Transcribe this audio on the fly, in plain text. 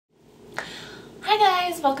Hi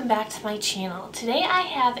guys, welcome back to my channel. Today I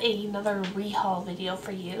have another rehaul video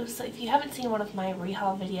for you. So if you haven't seen one of my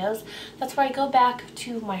rehaul videos, that's where I go back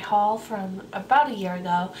to my haul from about a year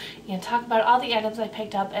ago and talk about all the items I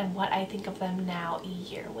picked up and what I think of them now a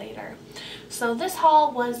year later. So this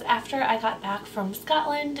haul was after I got back from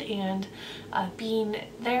Scotland and being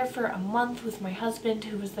there for a month with my husband,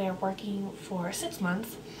 who was there working for 6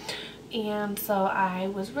 months. And so I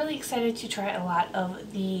was really excited to try a lot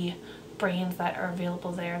of the brands that are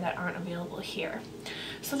available there that aren't available here.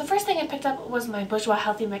 So the first thing I picked up was my Bourjois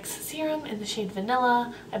Healthy Mix Serum in the shade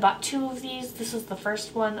Vanilla. I bought 2 of these. This is the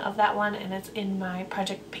first one of that one and it's in my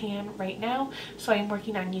project pan right now, so I'm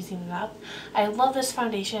working on using it up. I love this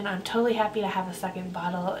foundation. I'm totally happy to have a second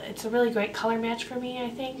bottle. It's a really great color match for me,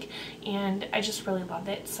 I think, and I just really love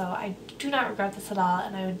it, so I do not regret this at all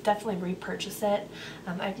and I would definitely repurchase it.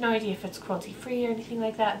 I have no idea if it's cruelty free or anything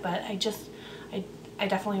like that, but I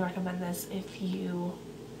definitely recommend this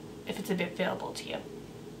if it's available to you.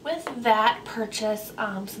 With that purchase,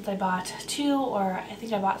 since I bought 2, or I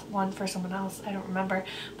think I bought 1 for someone else, I don't remember,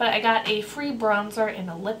 but I got a free bronzer and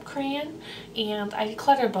a lip crayon, and I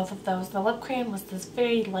decluttered both of those. The lip crayon was this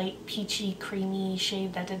very light peachy creamy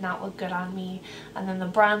shade that did not look good on me, and then the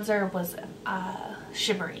bronzer was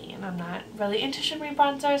shimmery, and I'm not really into shimmery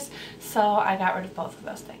bronzers, so I got rid of both of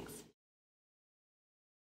those things.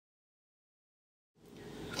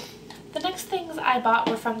 The next things I bought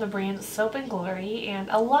were from the brand Soap & Glory, and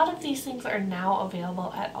a lot of these things are now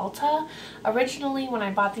available at Ulta. Originally, when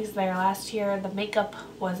I bought these there last year, the makeup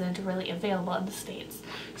wasn't really available in the States.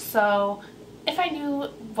 So if I knew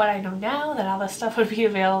what I know now, that all this stuff would be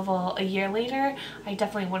available a year later, I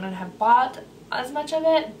definitely wouldn't have bought as much of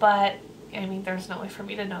it, but I mean, there's no way for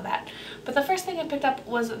me to know that. But the first thing I picked up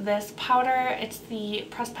was this powder. It's the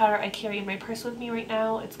pressed powder I carry in my purse with me right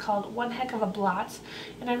now. It's called One Heck of a Blot,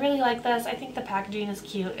 and I really like this. I think the packaging is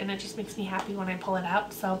cute and it just makes me happy when I pull it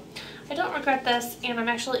out, so I don't regret this, and I'm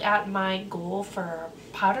actually at my goal for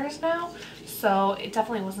powders now, so it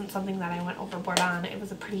definitely wasn't something that I went overboard on. It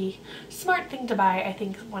was a pretty smart thing to buy. I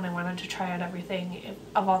think when I wanted to try out everything,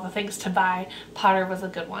 of all the things to buy, powder was a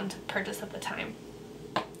good one to purchase at the time.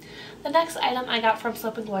 The next item I got from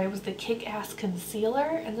Soap & Glory was the Kick-Ass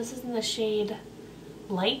Concealer, and this is in the shade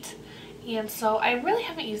Light. And so I really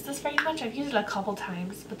haven't used this very much. I've used it a couple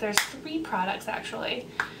times, but there's 3 products actually.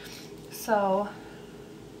 So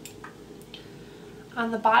on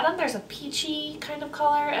the bottom there's a peachy kind of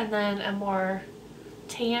color and then a more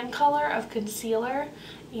tan color of concealer.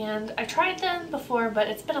 And I tried them before, but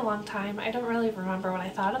it's been a long time. I don't really remember what I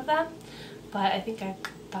thought of them, but I think I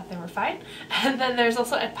thought they were fine. And then there's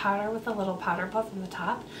also a powder with a little powder puff on the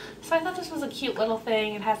top. So I thought this was a cute little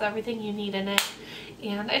thing. It has everything you need in it,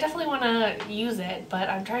 and I definitely want to use it, but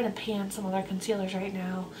I'm trying to pan some other concealers right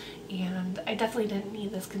now, and I definitely didn't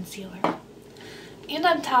need this concealer. And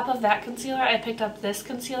on top of that concealer, I picked up this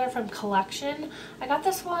concealer from Collection. I got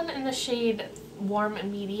this one in the shade Warm and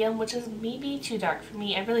Medium, which is maybe too dark for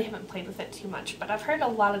me. I really haven't played with it too much, but I've heard a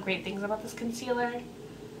lot of great things about this concealer.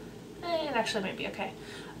 It actually might be okay.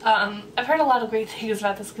 I've heard a lot of great things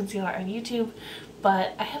about this concealer on YouTube,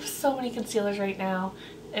 but I have so many concealers right now.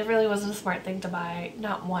 It really wasn't a smart thing to buy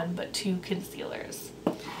not 1 but 2 concealers.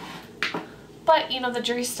 But you know, the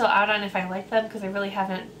jury's still out on if I like them, because I really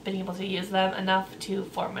haven't been able to use them enough to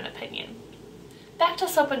form an opinion. Back to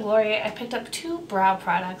Soap & Glory, I picked up 2 brow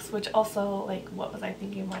products, which also, like, what was I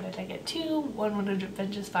thinking? Why did I get 2? One would have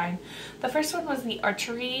been just fine. The first one was the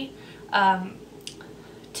Archery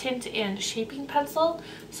tint and shaping pencil.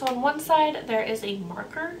 So on one side there is a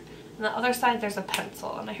marker, and the other side there's a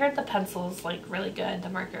pencil, and I heard the pencil is like really good, the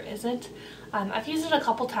marker isn't. I've used it a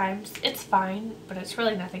couple times. It's fine, but it's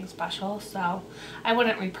really nothing special, so I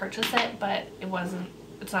wouldn't repurchase it, but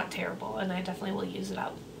it's not terrible, and I definitely will use it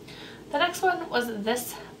out. The next one was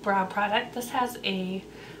this brow product. This has a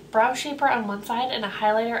brow shaper on one side and a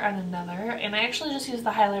highlighter on another, and I actually just used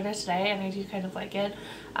the highlighter today and I do kind of like it.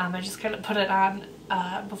 I just kind of put it on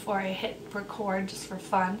before I hit record just for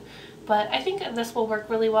fun, but I think this will work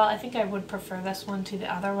really well. I think I would prefer this one to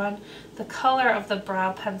the other one. The color of the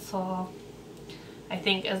brow pencil I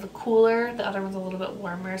think is cooler, the other one's a little bit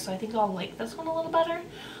warmer, so I think I'll like this one a little better.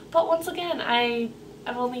 But once again, I've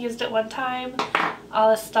only used it 1 time. All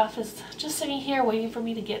this stuff is just sitting here waiting for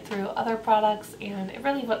me to get through other products, and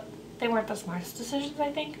they weren't the smartest decisions, I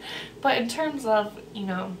think. But in terms of, you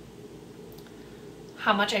know,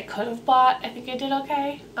 how much I could have bought, I think I did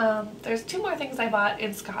okay. There's 2 more things I bought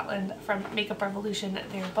in Scotland from Makeup Revolution.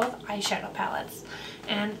 They're both eyeshadow palettes,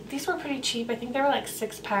 and these were pretty cheap. I think they were like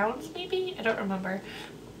 £6 maybe, I don't remember.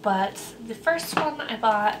 But the first one I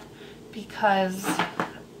bought because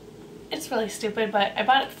it's really stupid, but I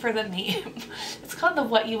bought it for the name. It's called the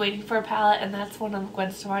What You Waiting For palette, and that's one of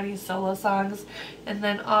Gwen Stefani's solo songs. And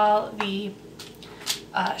then all the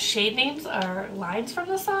shade names are lines from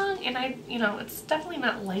the song, and you know, it's definitely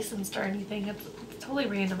not licensed or anything. It's totally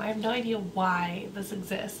random. I have no idea why this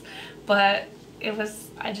exists, but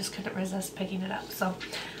I just couldn't resist picking it up. So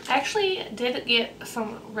I actually did get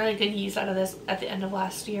some really good use out of this at the end of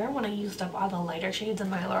last year when I used up all the lighter shades in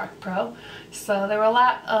my Lorac Pro. So there were a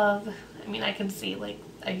lot of, I mean, I can see like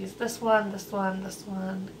I used this one, this one, this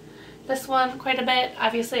one, this one quite a bit.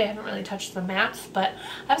 Obviously I haven't really touched the mattes, but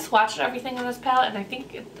I've swatched everything on this palette and I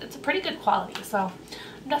think it's a pretty good quality. So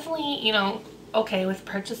I'm definitely, you know, okay with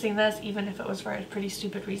purchasing this, even if it was for a pretty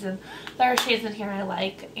stupid reason. There are shades in here I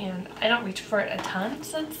like, and I don't reach for it a ton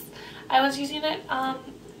since I was using it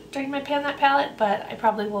during my Pan That palette, but I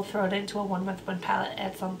probably will throw it into a 1 month 1 palette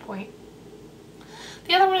at some point.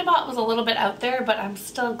 The other one I bought was a little bit out there, but I'm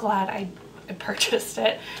still glad I purchased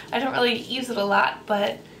it. I don't really use it a lot,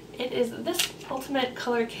 but it is this Ultimate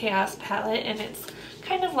Color Chaos palette, and it's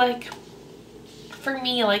kind of like, for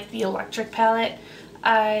me, like the electric palette.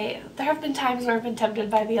 There have been times where I've been tempted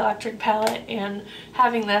by the electric palette, and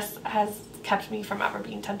having this has kept me from ever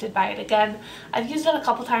being tempted by it again. I've used it a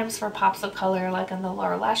couple times for pops of color, like on the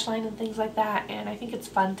lower lash line and things like that, and I think it's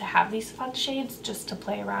fun to have these fun shades just to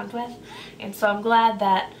play around with. And so I'm glad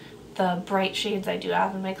that the bright shades I do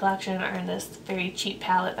have in my collection are in this very cheap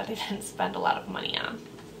palette that I didn't spend a lot of money on.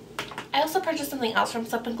 I also purchased something else from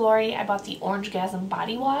Soap & Glory. I bought the Orangegasm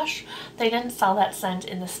body wash. They didn't sell that scent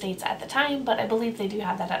in the States at the time, but I believe they do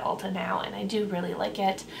have that at Ulta now, and I do really like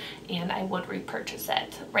it, and I would repurchase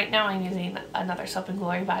it. Right now I'm using another Soap &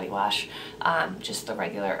 Glory body wash, just the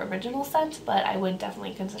regular original scent, but I would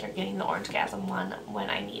definitely consider getting the Orangegasm one when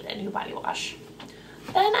I need a new body wash.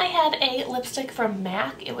 Then I had a lipstick from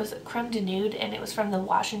MAC. It was Creme de Nude, and it was from the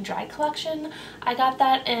Wash and Dry collection. I got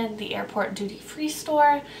that in the airport duty-free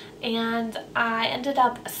store, and I ended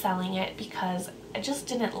up selling it because I just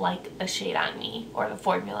didn't like the shade on me, or the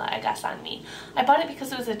formula, I guess, on me. I bought it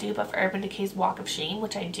because it was a dupe of Urban Decay's Walk of Shame,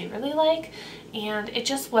 which I do really like, and it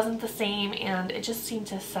just wasn't the same, and it just seemed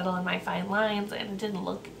to settle in my fine lines, and it didn't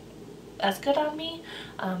look as good on me.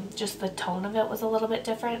 Just the tone of it was a little bit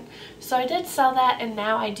different. So I did sell that, and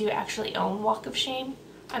now I do actually own Walk of Shame.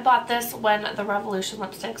 I bought this when the Revolution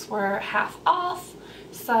lipsticks were half off,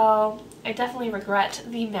 so I definitely regret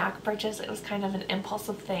the MAC purchase. It was kind of an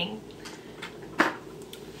impulsive thing.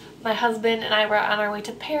 My husband and I were on our way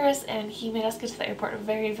to Paris, and he made us get to the airport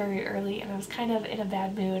very, very early, and I was kind of in a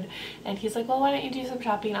bad mood, and he's like, well, why don't you do some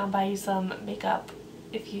shopping? I'll buy you some makeup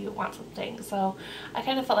if you want something. So I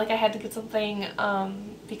kind of felt like I had to get something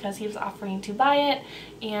because he was offering to buy it,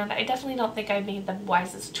 and I definitely don't think I made the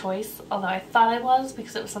wisest choice, although I thought I was,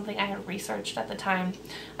 because it was something I had researched at the time.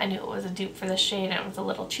 I knew it was a dupe for this shade, and it was a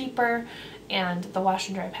little cheaper, and the wash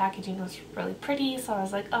and dry packaging was really pretty, so I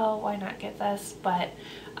was like, oh, why not get this? But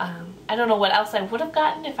I don't know what else I would have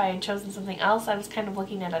gotten if I had chosen something else. I was kind of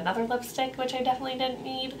looking at another lipstick, which I definitely didn't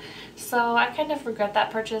need, so I kind of regret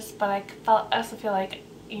that purchase. But I also feel like,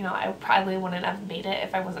 you know, I probably wouldn't have made it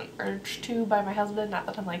if I wasn't urged to by my husband. Not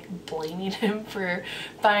that I'm like blaming him for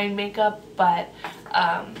buying makeup, but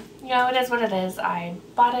you know, it is what it is. I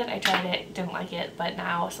bought it, I tried it, didn't like it, but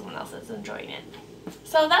now someone else is enjoying it.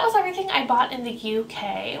 So that was everything I bought in the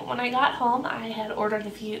UK. When I got home, I had ordered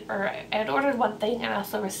one thing, and I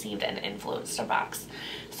also received an Influenster box.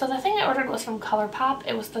 So the thing I ordered was from ColourPop.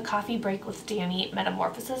 It was the Coffee Break with Dani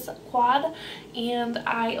Metamorphosis quad, and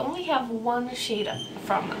I only have one shade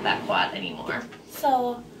from that quad anymore.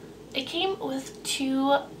 So it came with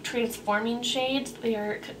two transforming shades. They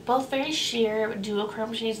are both very sheer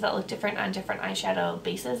duochrome shades that look different on different eyeshadow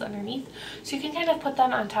bases underneath. So you can kind of put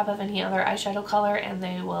them on top of any other eyeshadow color, and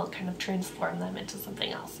they will kind of transform them into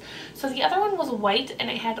something else. So the other one was white, and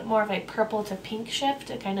it had more of a purple to pink shift.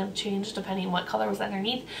 It kind of changed depending what color was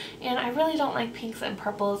underneath. And I really don't like pinks and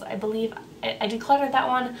purples. I believe I decluttered that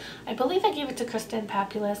one. I believe I gave it to Kristen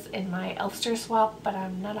Papulus in my Elfster swap, but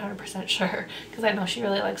I'm not 100% sure because I know she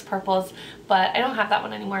really likes purples. But I don't have that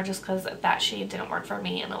one anymore just because that shade didn't work for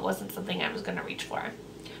me, and it wasn't something I was going to reach for.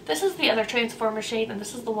 This is the other Transformer shade, and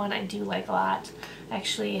this is the one I do like a lot. I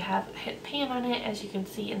actually have hit pan on it, as you can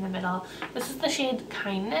see in the middle. This is the shade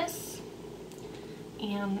Kindness,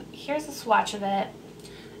 and here's a swatch of it.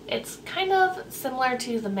 It's kind of similar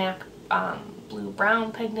to the MAC Blue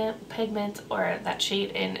Brown pigment, or that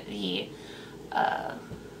shade in the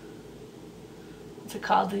what's it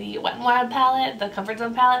called, the Wet n Wild palette, the Comfort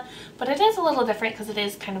Zone palette, but it is a little different because it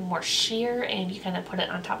is kind of more sheer and you kind of put it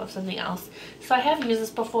on top of something else. So I have used this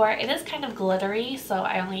before. It is kind of glittery, so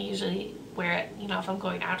I only usually wear it, you know, if I'm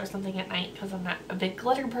going out or something at night because I'm not a big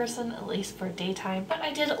glitter person, at least for daytime, but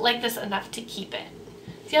I did like this enough to keep it.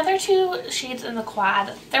 The other two shades in the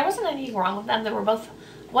quad, there wasn't anything wrong with them. They were both,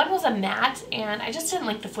 one was a matte, and I just didn't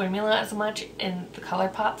like the formula as much in the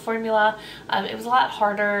ColourPop formula. It was a lot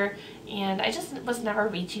harder, and I just was never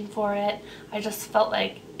reaching for it. I just felt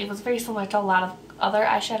like it was very similar to a lot of other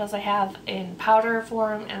eyeshadows I have in powder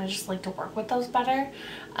form, and I just like to work with those better.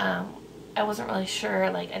 I wasn't really sure,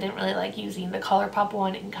 like I didn't really like using the ColourPop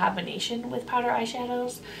one in combination with powder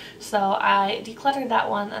eyeshadows, so I decluttered that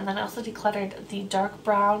one, and then I also decluttered the dark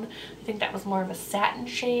brown. I think that was more of a satin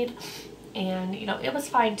shade, and you know, it was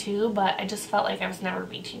fine too, but I just felt like I was never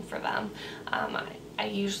reaching for them. I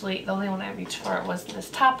usually, the only one I reached for was this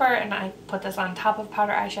topper, and I put this on top of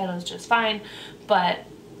powder eyeshadows just fine, but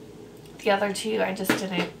the other two I just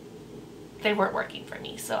didn't, they weren't working for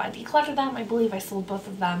me, so I decluttered them. I believe I sold both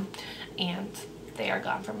of them, and they are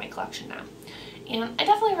gone from my collection now. And I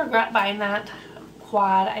definitely regret buying that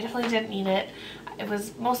quad. I definitely didn't need it. It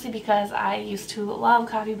was mostly because I used to love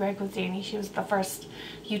Coffee Break with Dani. She was the first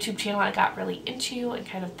YouTube channel I got really into and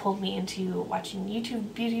kind of pulled me into watching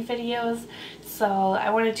YouTube beauty videos. So I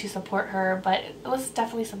wanted to support her, but it was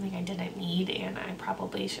definitely something I didn't need, and I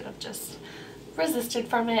probably should have just resisted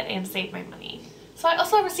from it and saved my money. So I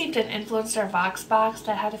also received an Influencer Vox box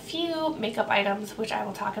that had a few makeup items, which I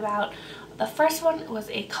will talk about. The first one was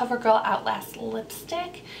a CoverGirl Outlast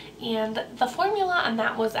lipstick, and the formula on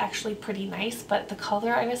that was actually pretty nice, but the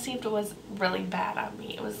color I received was really bad on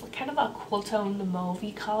me. It was kind of a cool toned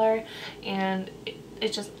mauvey color, and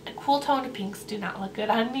it just, cool toned pinks do not look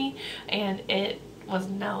good on me, and it was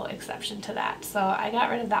no exception to that, so I got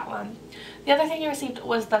rid of that one. The other thing I received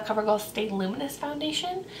was the CoverGirl Stay Luminous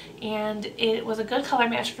foundation, and it was a good color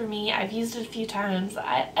match for me. I've used it a few times.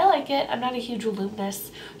 I like it. I'm not a huge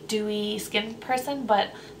luminous, dewy skin person,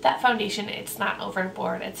 but that foundation, it's not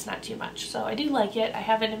overboard. It's not too much, so I do like it. I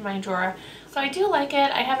have it in my drawer, so I do like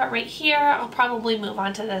it. I have it right here. I'll probably move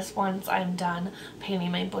on to this once I'm done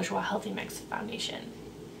painting my Bourjois Healthy Mix foundation.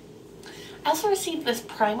 I also received this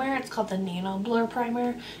primer. It's called the Nano Blur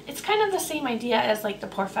Primer. It's kind of the same idea as like the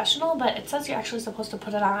Professional, but it says you're actually supposed to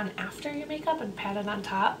put it on after your makeup and pat it on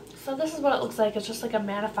top. So this is what it looks like. It's just like a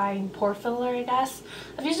mattifying pore filler, I guess.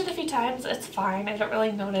 I've used it a few times. It's fine. I don't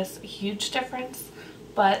really notice a huge difference,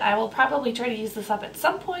 but I will probably try to use this up at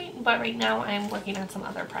some point, but right now I'm working on some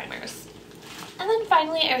other primers. And then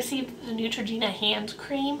finally I received the Neutrogena hand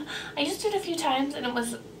cream. I used it a few times and it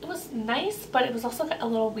was nice, but it was also a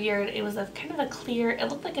little weird. It was a kind of a clear, it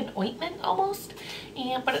looked like an ointment almost,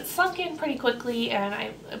 but it sunk in pretty quickly, and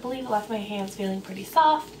I believe it left my hands feeling pretty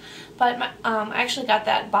soft. But I actually got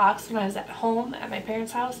that box when I was at home at my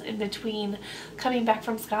parents' house in between coming back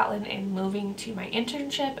from Scotland and moving to my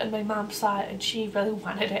internship, and my mom saw it and she really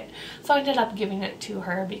wanted it. So I ended up giving it to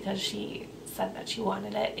her because she said that she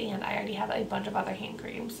wanted it, and I already have a bunch of other hand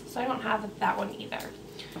creams, so I don't have that one either.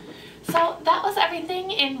 So that was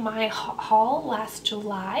everything in my haul last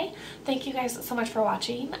July. Thank you guys so much for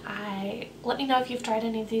watching. Let me know if you've tried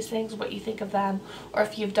any of these things, what you think of them, or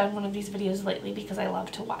if you've done one of these videos lately, because I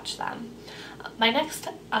love to watch them. My next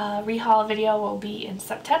rehaul video will be in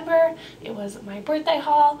September. It was my birthday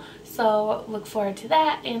haul, so look forward to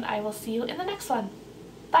that, and I will see you in the next one.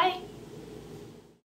 Bye!